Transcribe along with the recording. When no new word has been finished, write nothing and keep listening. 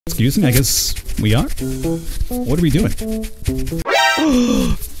Excuse me, I guess we are? What are we doing?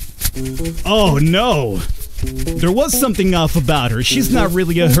 Oh no! There was something off about her. She's not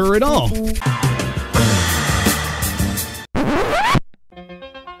really a her at all.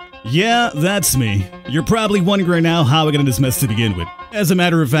 Yeah, that's me. You're probably wondering now how I got in this mess to begin with. As a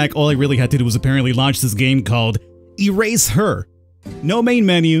matter of fact, all I really had to do was apparently launch this game called Erase Her. No main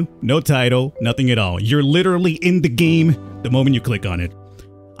menu, no title, nothing at all. You're literally in the game the moment you click on it.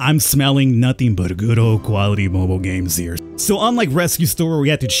 I'm smelling nothing but good old quality mobile games here. So unlike Rescue Store where we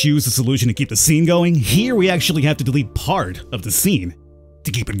had to choose a solution to keep the scene going, here we actually have to delete part of the scene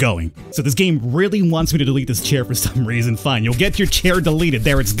to keep it going. So this game really wants me to delete this chair for some reason. Fine, you'll get your chair deleted.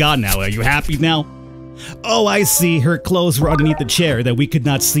 There, it's gone now. Are you happy now? Oh, I see. Her clothes were underneath the chair that we could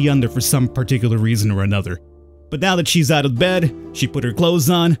not see under for some particular reason or another. But now that she's out of bed, she put her clothes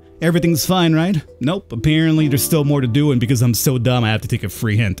on, everything's fine, right? Nope, apparently there's still more to do, and because I'm so dumb, I have to take a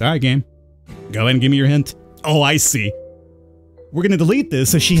free hint. Alright, game. Go ahead and give me your hint. Oh, I see. We're gonna delete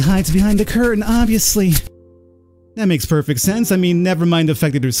this so she hides behind the curtain, obviously. That makes perfect sense. I mean, never mind the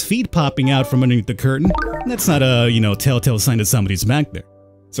fact that there's feet popping out from underneath the curtain. That's not a, telltale sign that somebody's back there.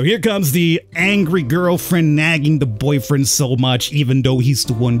 So here comes the angry girlfriend nagging the boyfriend so much, even though he's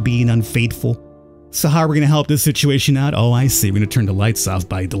the one being unfaithful. So how are we going to help this situation out? Oh, I see. We're going to turn the lights off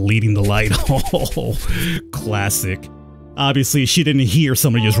by deleting the light. Oh, classic. Obviously, she didn't hear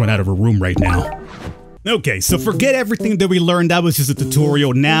somebody just run out of her room right now. Okay, so forget everything that we learned. That was just a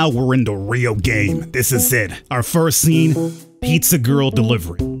tutorial. Now we're in the real game. This is it. Our first scene, Pizza Girl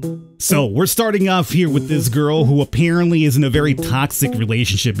delivery. So we're starting off here with this girl who apparently is in a very toxic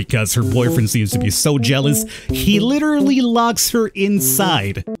relationship because her boyfriend seems to be so jealous, he literally locks her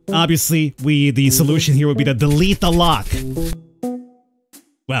inside. Obviously, the solution here would be to delete the lock.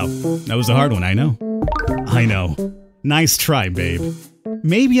 Wow, that was a hard one, I know. I know. Nice try, babe.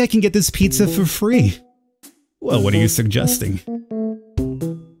 Maybe I can get this pizza for free. Well, what are you suggesting?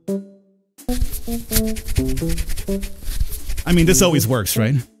 I mean, this always works,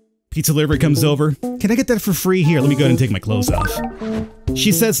 right? Pizza delivery comes over. Can I get that for free? Here, let me go ahead and take my clothes off.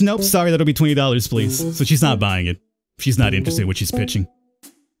 She says, nope, sorry, that'll be $20, please. So she's not buying it. She's not interested in what she's pitching.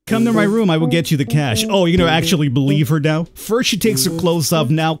 Come to my room, I will get you the cash. Oh, you're gonna actually believe her now? First she takes her clothes off,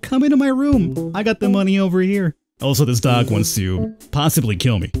 now come into my room. I got the money over here. Also, this dog wants to possibly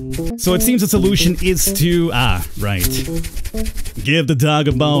kill me. So it seems the solution is to, right. Give the dog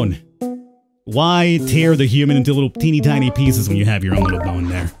a bone. Why tear the human into little teeny tiny pieces when you have your own little bone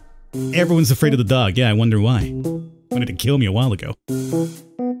there? Everyone's afraid of the dog. Yeah, I wonder why. Wanted to kill me a while ago.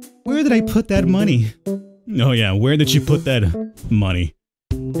 Where did I put that money? Oh yeah, where did you put that money?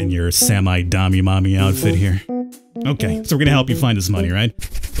 In your semi-dommy mommy outfit here. Okay, so we're gonna help you find this money, right?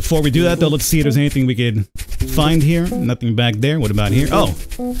 Before we do that though, let's see if there's anything we could find here. Nothing back there. What about here? Oh,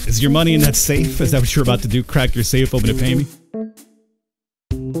 is your money in that safe? Is that what you're about to do? Crack your safe open to pay me?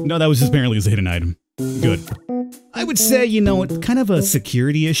 No, that was just apparently a hidden item. Good. I would say, it's kind of a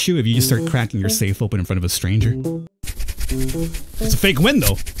security issue if you just start cracking your safe open in front of a stranger. It's a fake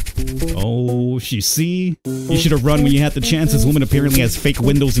window. Oh, see? You should have run when you had the chance. This woman apparently has fake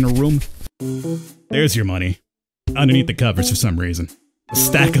windows in her room. There's your money. Underneath the covers for some reason. A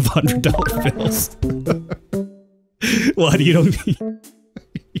stack of $100 bills. What, you don't mean?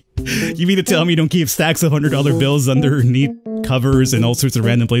 You mean to tell me you don't keep stacks of $100 bills underneath covers and all sorts of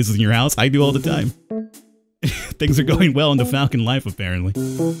random places in your house? I do all the time. Things are going well in the Falcon life, apparently.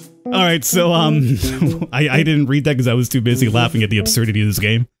 Alright, so, I didn't read that because I was too busy laughing at the absurdity of this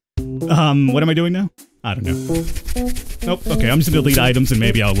game. What am I doing now? I don't know. Nope, okay, I'm just gonna delete items and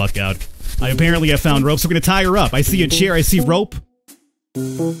maybe I'll luck out. I apparently have found rope, so we're gonna tie her up. I see a chair, I see rope.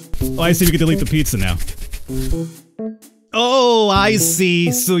 Oh, I see we can delete the pizza now. Oh, I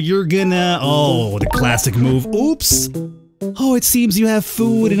see. So you're gonna... Oh, the classic move. Oops. Oh, it seems you have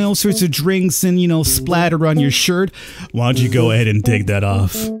food and all sorts of drinks and, splatter on your shirt. Why don't you go ahead and take that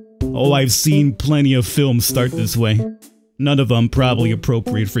off? Oh, I've seen plenty of films start this way. None of them probably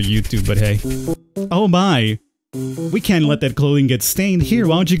appropriate for YouTube, but hey. Oh my. We can't let that clothing get stained. Here,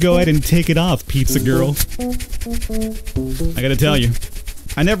 why don't you go ahead and take it off, pizza girl? I gotta tell you,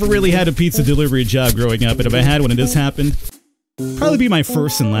 I never really had a pizza delivery job growing up, but if I had one and this happened, probably be my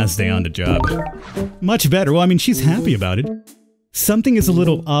first and last day on the job. Much better. Well, I mean, she's happy about it. Something is a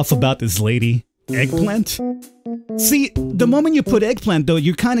little off about this lady. Eggplant? See, the moment you put eggplant, though,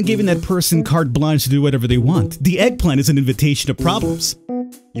 you're kind of giving that person carte blanche to do whatever they want. The eggplant is an invitation to problems.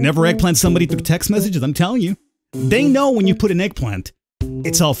 You never eggplant somebody through text messages, I'm telling you. They know when you put an eggplant,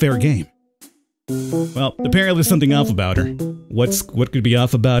 it's all fair game. Well, apparently there's something off about her. What could be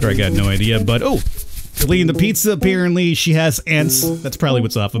off about her? I got no idea, but oh! Deleting the pizza, apparently she has ants. That's probably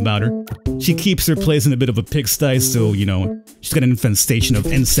what's off about her. She keeps her place in a bit of a pigsty, so, you know, she's got an infestation of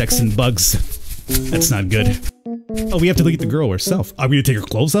insects and bugs. That's not good. Oh, we have to delete the girl herself. Are we gonna take her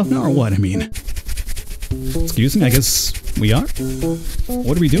clothes off now, or what? I mean... Excuse me, I guess we are?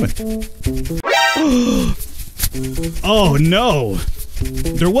 What are we doing? Oh, no!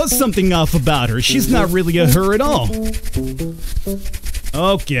 There was something off about her. She's not really a her at all.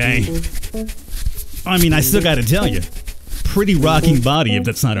 Okay. I mean, I still gotta tell you. Pretty rocking body if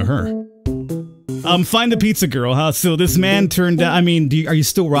that's not a her. Find the pizza girl, huh? So this man turned out, I mean, are you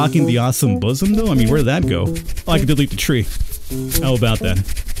still rocking the awesome bosom though? I mean, where'd that go? Oh, I can delete the tree. How about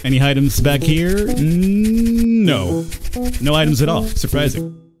that? Any items back here? No. No items at all.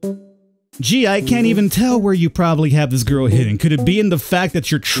 Surprising. Gee, I can't even tell where you probably have this girl hidden. Could it be in the fact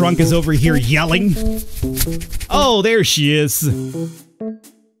that your trunk is over here yelling? Oh, there she is.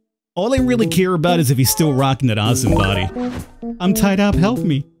 All I really care about is if he's still rocking that awesome body. I'm tied up, help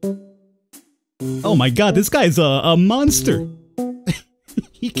me. Oh my god, this guy's a monster.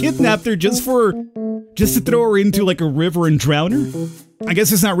 He kidnapped her just to throw her into like a river and drown her? I guess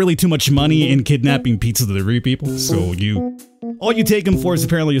there's not really too much money in kidnapping pizza delivery people, so all you take him for is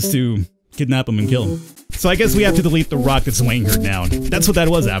apparently is to kidnap him and kill him. So I guess we have to delete the rock that's weighing her down. That's what that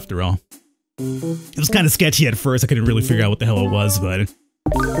was after all. It was kind of sketchy at first, I couldn't really figure out what the hell it was, but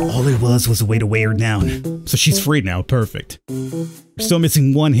all it was a way to weigh her down. So she's free now, perfect. We're still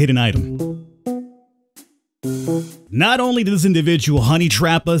missing one hidden item. Not only did this individual honey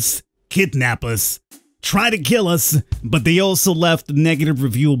trap us, kidnap us, try to kill us, but they also left a negative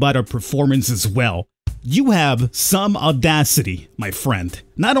review about our performance as well. You have some audacity, my friend.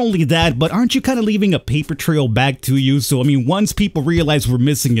 Not only that, but aren't you kind of leaving a paper trail back to you? So, I mean, once people realize we're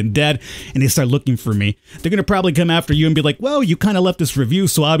missing and dead, and they start looking for me, they're gonna probably come after you and be like, well, you kind of left this review,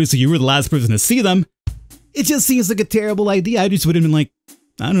 so obviously you were the last person to see them. It just seems like a terrible idea. I just would have been like,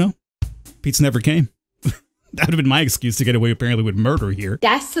 I don't know, pizza never came. That would have been my excuse to get away apparently with murder here.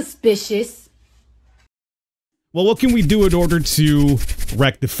 That's suspicious. Well, what can we do in order to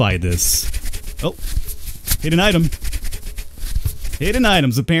rectify this? Oh, hidden item. Hidden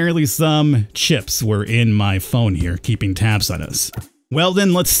items. Apparently some chips were in my phone here, keeping tabs on us. Well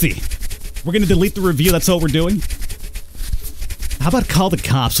then, let's see. We're gonna delete the review, that's all we're doing. How about call the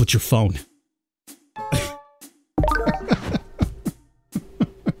cops with your phone?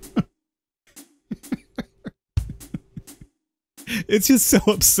 It's just so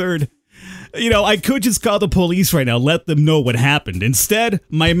absurd. You know, I could just call the police right now, let them know what happened. Instead,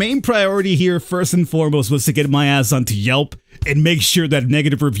 my main priority here, first and foremost, was to get my ass onto Yelp and make sure that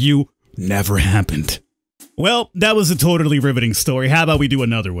negative review never happened. Well, that was a totally riveting story. How about we do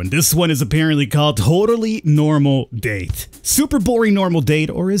another one? This one is apparently called Totally Normal Date. Super boring normal date,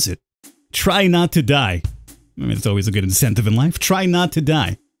 or is it? Try not to die. I mean, it's always a good incentive in life. Try not to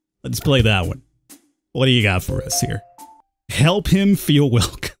die. Let's play that one. What do you got for us here? Help him feel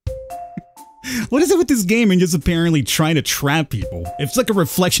welcome. What is it with this game and just apparently trying to trap people? It's like a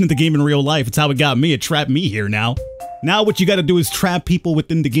reflection of the game in real life. It's how it got me. It trapped me here now. Now what you gotta do is trap people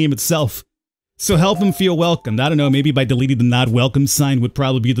within the game itself. So help them feel welcomed. I don't know, maybe by deleting the not welcome sign would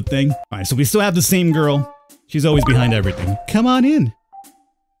probably be the thing. Alright, so we still have the same girl. She's always behind everything. Come on in.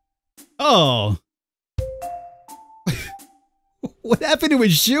 Oh. What happened to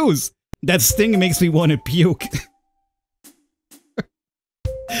his shoes? That sting makes me want to puke.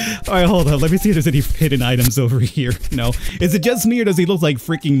 Alright, hold on. Let me see if there's any hidden items over here. No. Is it just me or does he look like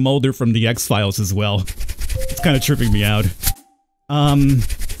freaking Mulder from the X-Files as well? It's kind of tripping me out.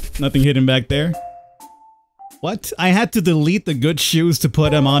 Nothing hidden back there? What? I had to delete the good shoes to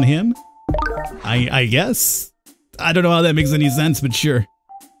put them on him? I guess? I don't know how that makes any sense, but sure.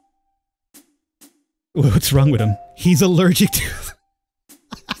 What's wrong with him? He's allergic to...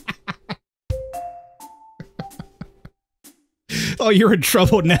 Oh, you're in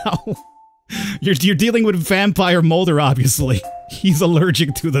trouble now. You're dealing with vampire Mulder, obviously. He's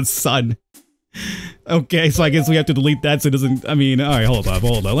allergic to the sun. Okay, so I guess we have to delete that so it doesn't... I mean, alright, hold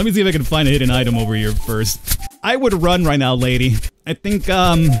on. Let me see if I can find a hidden item over here first. I would run right now, lady. I think,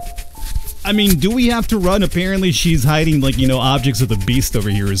 I mean, do we have to run? Apparently she's hiding, like, you know, objects of the beast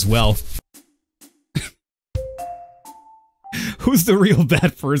over here as well. Who's the real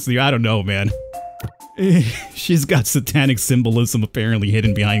bad person here? I don't know, man. She's got satanic symbolism apparently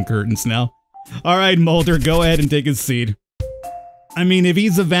hidden behind curtains now. Alright, Mulder, go ahead and take a seat. I mean, if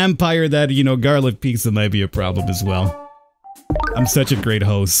he's a vampire, that, you know, garlic pizza might be a problem as well. I'm such a great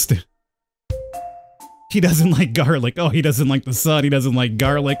host. He doesn't like garlic. Oh, he doesn't like the sun. He doesn't like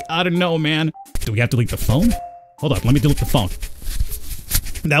garlic. I don't know, man. Do we have to delete the phone? Hold up, let me delete the phone.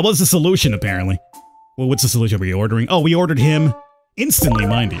 That was the solution, apparently. Well, what's the solution? Are we ordering? Oh, we ordered him instantly,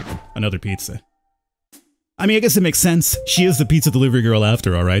 mind you. Another pizza. I mean, I guess it makes sense. She is the pizza delivery girl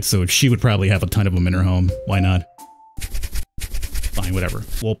after all, right? So she would probably have a ton of them in her home. Why not? Fine, whatever.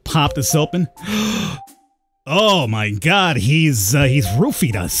 We'll pop this open. Oh my god, he's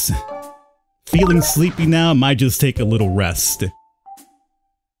roofied us. Feeling sleepy now, might just take a little rest.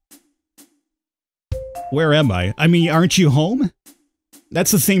 Where am I? I mean, aren't you home?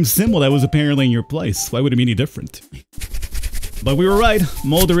 That's the same symbol that was apparently in your place. Why would it be any different? But we were right.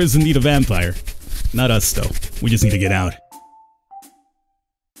 Mulder is indeed a vampire. Not us, though. We just need to get out.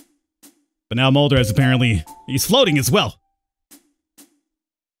 But now Mulder has apparently... He's floating as well.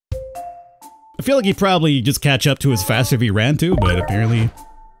 I feel like he'd probably just catch up to us faster if he ran to, but apparently...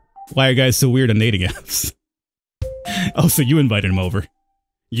 Why are guys so weird on dating apps? Oh, so you invited him over.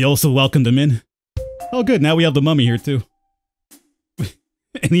 You also welcomed him in? Oh good, now we have the mummy here too.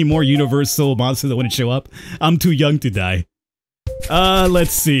 Any more universal monsters that want to show up? I'm too young to die.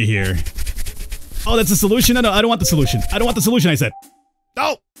 Let's see here. Oh, that's the solution? No, I don't want the solution. I don't want the solution, I said.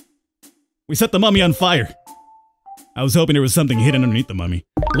 No! We set the mummy on fire. I was hoping there was something hidden underneath the mummy.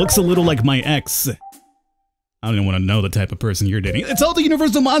 Looks a little like my ex. I don't even want to know the type of person you're dating. It's all the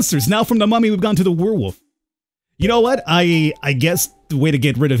universal monsters. Now from the mummy, we've gone to the werewolf. You know what? I guess the way to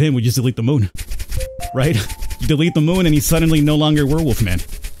get rid of him would just delete the moon. Right? You delete the moon and he's suddenly no longer werewolf man.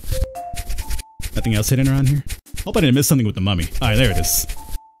 Nothing else hidden around here? Hope I didn't miss something with the mummy. Alright, there it is.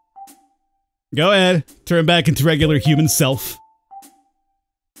 Go ahead. Turn back into regular human self.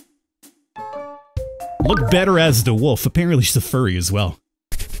 Look better as the wolf. Apparently she's a furry as well.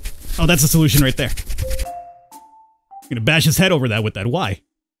 Oh, that's the solution right there. I'm gonna bash his head over that with that. Why?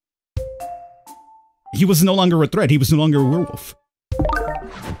 He was no longer a threat. He was no longer a werewolf.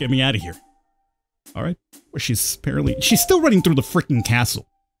 Get me out of here. Alright. Well, she's apparently... She's still running through the freaking castle.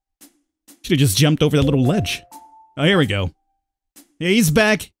 Should've just jumped over that little ledge. Oh, here we go. Yeah, he's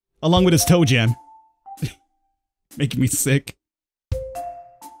back. Along with his toe jam. Making me sick.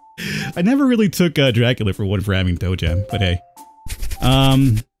 I never really took Dracula for one for having toe jam, but hey.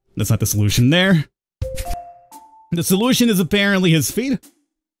 That's not the solution there. The solution is apparently his feet.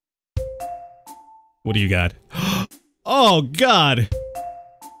 What do you got? Oh, God.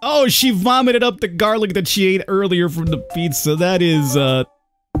 Oh, she vomited up the garlic that she ate earlier from the pizza. That is,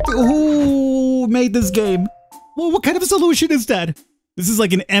 who made this game? Well, what kind of a solution is that? This is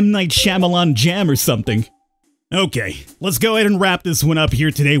like an M. Night Shyamalan jam or something. Okay, let's go ahead and wrap this one up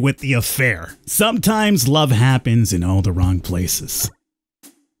here today with the affair. Sometimes love happens in all the wrong places.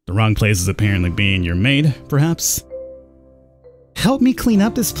 The wrong places apparently being your maid, perhaps? Help me clean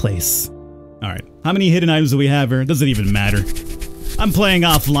up this place. Alright, how many hidden items do we have here? Doesn't even matter. I'm playing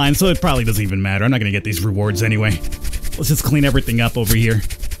offline, so it probably doesn't even matter. I'm not gonna get these rewards anyway. Let's just clean everything up over here.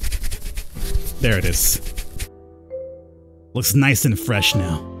 There it is. Looks nice and fresh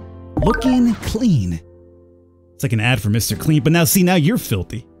now. Looking clean. It's like an ad for Mr. Clean, but now see, now you're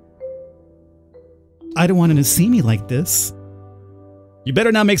filthy. I don't want him to see me like this. You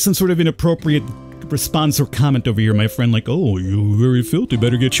better not make some sort of inappropriate response or comment over here, my friend, like, oh, you're very filthy,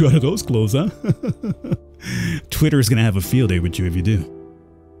 better get you out of those clothes, huh? Twitter's gonna have a field day with you if you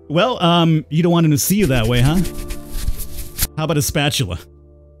do. Well, you don't want him to see you that way, huh? How about a spatula?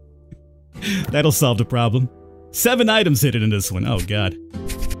 That'll solve the problem. 7 items hidden in this one, oh god.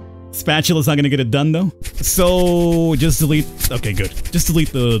 Spatula's not gonna get it done, though. So, just delete... Okay, good. Just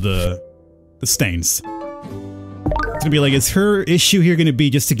delete the stains. It's gonna be like, is her issue here gonna be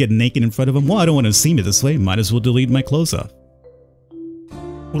just to get naked in front of him? Well, I don't want to see me this way. Might as well delete my clothes off.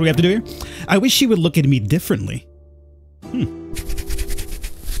 What do we have to do here? I wish she would look at me differently.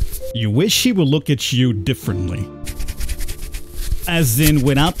 You wish she would look at you differently. As in,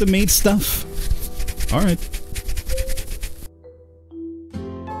 without the maid stuff? Alright.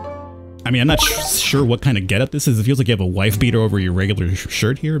 I mean, I'm not sure what kind of getup this is. It feels like you have a wife beater over your regular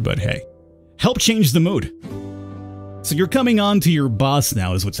shirt here, but hey. Help change the mood. So you're coming on to your boss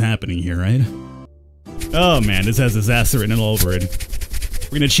now is what's happening here, right? Oh man, this has disaster written all over it.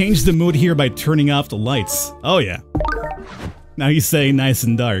 We're gonna change the mood here by turning off the lights. Oh yeah. Now he's saying nice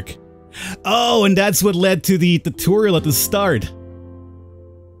and dark. Oh, and that's what led to the tutorial at the start.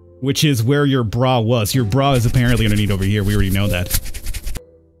 Which is where your bra was. Your bra is apparently underneath over here. We already know that.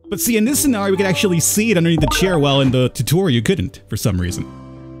 But see, in this scenario, we could actually see it underneath the chair, while in the tutorial you couldn't, for some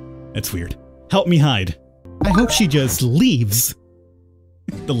reason. That's weird. Help me hide. I hope she just leaves.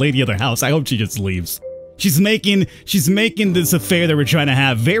 The lady of the house, I hope she just leaves. She's making this affair that we're trying to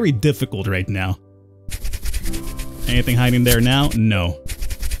have very difficult right now. Anything hiding there now? No.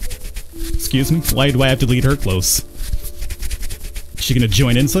 Excuse me? Why do I have to delete her clothes? Is she gonna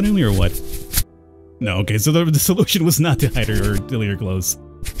join in suddenly or what? No, okay, so the solution was not to hide her or steal her clothes.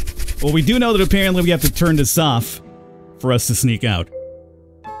 Well, we do know that apparently we have to turn this off for us to sneak out.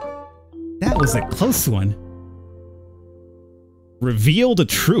 That was a close one. Reveal the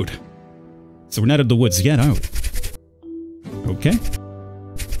truth. So we're not in the woods yet, are we? Okay.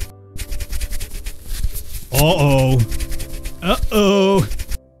 Uh-oh. Uh-oh.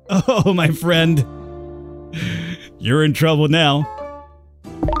 Oh, my friend. You're in trouble now.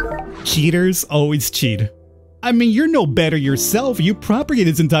 Cheaters always cheat. I mean, you're no better yourself. You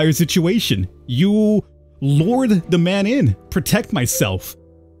propagated this entire situation. You lured the man in. Protect myself.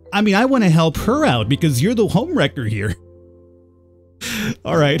 I mean, I want to help her out because you're the homewrecker here.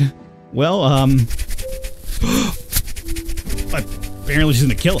 Alright. Well, apparently she's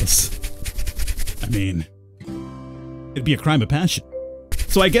gonna kill us. I mean, it'd be a crime of passion.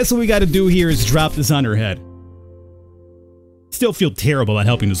 So I guess what we gotta do here is drop this on her head. Still feel terrible about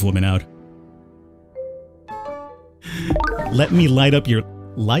helping this woman out. Let me light up your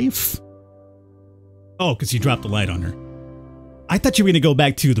life? Oh, because you dropped the light on her. I thought you were gonna go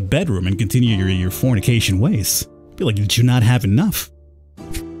back to the bedroom and continue your fornication ways. I feel like, did you not have enough?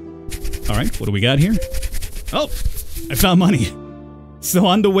 Alright, what do we got here? Oh, I found money. So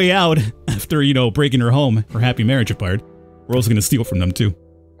on the way out, after, you know, breaking her home, her happy marriage apart, we're also gonna steal from them too.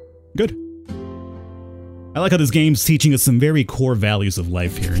 Good. I like how this game's teaching us some very core values of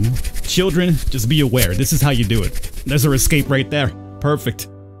life here, you know? Children, just be aware. This is how you do it. There's our escape right there. Perfect.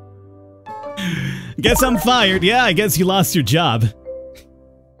 Guess I'm fired. Yeah, I guess you lost your job.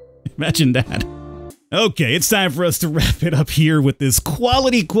 Imagine that. Okay, it's time for us to wrap it up here with this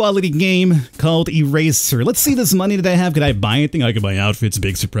quality game called Eraser. Let's see this money that I have. Could I buy anything? I could buy outfits.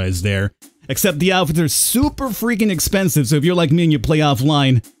 Big surprise there. Except the outfits are super freaking expensive, so if you're like me and you play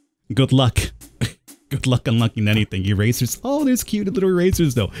offline, good luck. Good luck unlocking anything. Erasers. Oh, there's cute little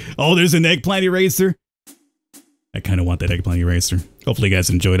erasers, though. Oh, there's an eggplant eraser. I kind of want that eggplant eraser. Hopefully you guys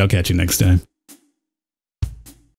enjoyed. I'll catch you next time.